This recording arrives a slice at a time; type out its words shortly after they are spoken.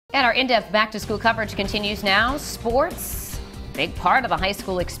And our in-depth back-to-school coverage continues now. Sports, big part of the high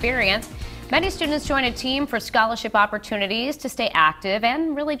school experience. Many students join a team for scholarship opportunities to stay active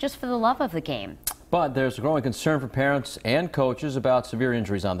and really just for the love of the game. But there's a growing concern for parents and coaches about severe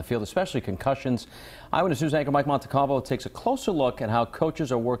injuries on the field, especially concussions. Eyewitness News anchor Mike Montecalvo takes a closer look at how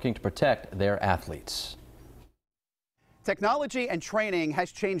coaches are working to protect their athletes. Technology and training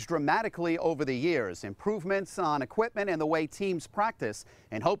has changed dramatically over the years. Improvements on equipment and the way teams practice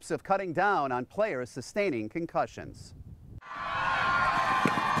in hopes of cutting down on players sustaining concussions.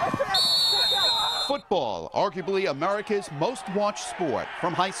 Football, arguably America's most watched sport.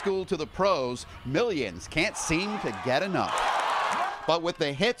 From high school to the pros, millions can't seem to get enough. But with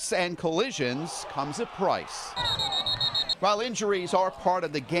the hits and collisions comes a price. While injuries are part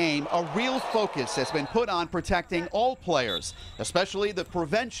of the game, a real focus has been put on protecting all players, especially the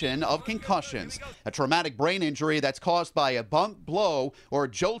prevention of concussions, a traumatic brain injury that's caused by a bump, blow, or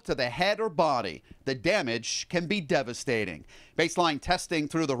jolt to the head or body. The damage can be devastating. Baseline testing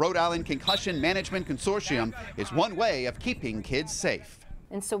through the Rhode Island Concussion Management Consortium is one way of keeping kids safe.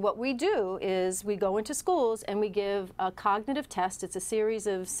 And so what we do is we go into schools and we give a cognitive test. It's a series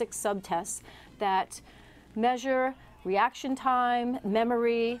of 6 subtests that measure reaction time,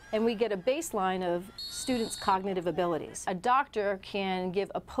 memory, and we get a baseline of students' cognitive abilities. A doctor can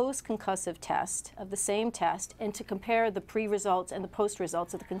give a post-concussive test of the same test and to compare the pre-results and the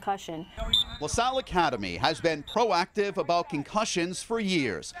post-results of the concussion. LaSalle Academy has been proactive about concussions for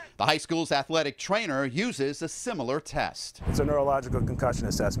years. The high school's athletic trainer uses a similar test. It's a neurological concussion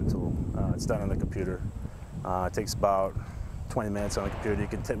assessment tool. It's done on the computer. It takes about 20 minutes on the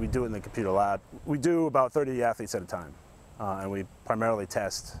computer. We do it in the computer lab. We do about 30 athletes at a time, and we primarily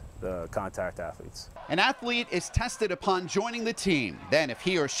test the contact athletes. An athlete is tested upon joining the team. Then if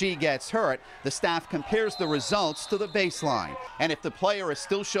he or she gets hurt, the staff compares the results to the baseline. And if the player is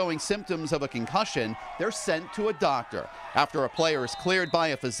still showing symptoms of a concussion, they're sent to a doctor. After a player is cleared by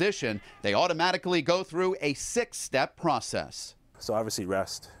a physician, they automatically go through a 6-step process. So obviously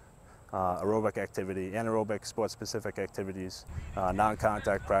rest. Aerobic activity, anaerobic sport-specific activities,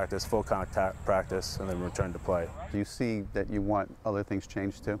 non-contact practice, full contact practice, and then return to play. Do you see that you want other things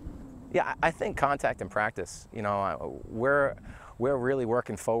changed too? Yeah, I think contact and practice. You know, we're really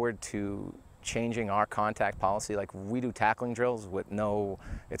working forward to changing our contact policy. Like we do tackling drills with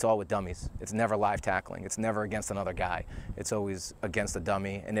it's all with dummies. It's never live tackling. It's never against another guy. It's always against a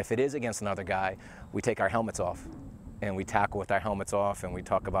dummy. And if it is against another guy, we take our helmets off. And we tackle with our helmets off, and we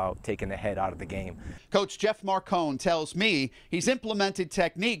talk about taking the head out of the game. Coach Jeff Marcone tells me he's implemented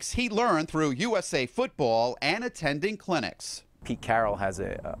techniques he learned through USA Football and attending clinics. Pete Carroll has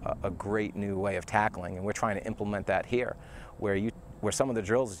a great new way of tackling, and we're trying to implement that here, where some of the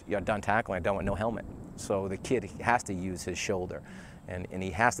drills you're done tackling are done with no helmet. So the kid has to use his shoulder, and he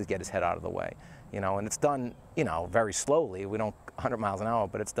has to get his head out of the way. You know, and it's done, you know, very slowly. We don't 100 miles an hour,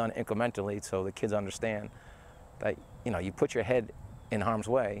 but it's done incrementally so the kids understand that, you know, you put your head in harm's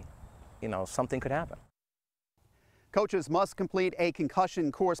way, you know, something could happen. Coaches must complete a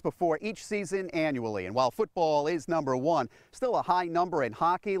concussion course before each season annually. And while football is #1, still a high number in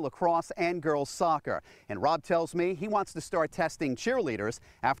hockey, lacrosse, and girls soccer. And Rob tells me he wants to start testing cheerleaders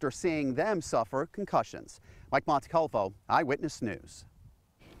after seeing them suffer concussions. Mike Montecalvo, Eyewitness News.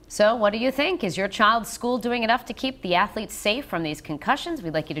 So what do you think? Is your child's school doing enough to keep the athletes safe from these concussions?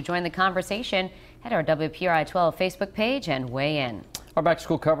 We'd like you to join the conversation at our WPRI 12 Facebook page and weigh in. Our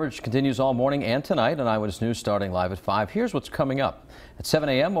back-to-school coverage continues all morning and tonight on Eyewitness News starting live at 5. Here's what's coming up. At 7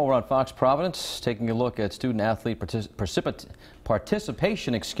 a.m. over on Fox Providence, taking a look at student-athlete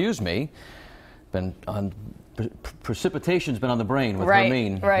participation, Precipitation's been on the brain with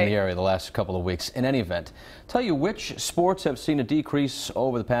Hermine in the area the last couple of weeks. In any event, tell you which sports have seen a decrease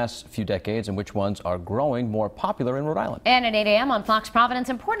over the past few decades and which ones are growing more popular in Rhode Island. And at 8 a.m. on Fox Providence,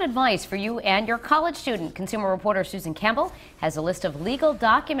 important advice for you and your college student. Consumer reporter Susan Campbell has a list of legal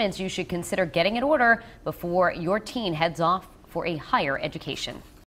documents you should consider getting in order before your teen heads off for a higher education.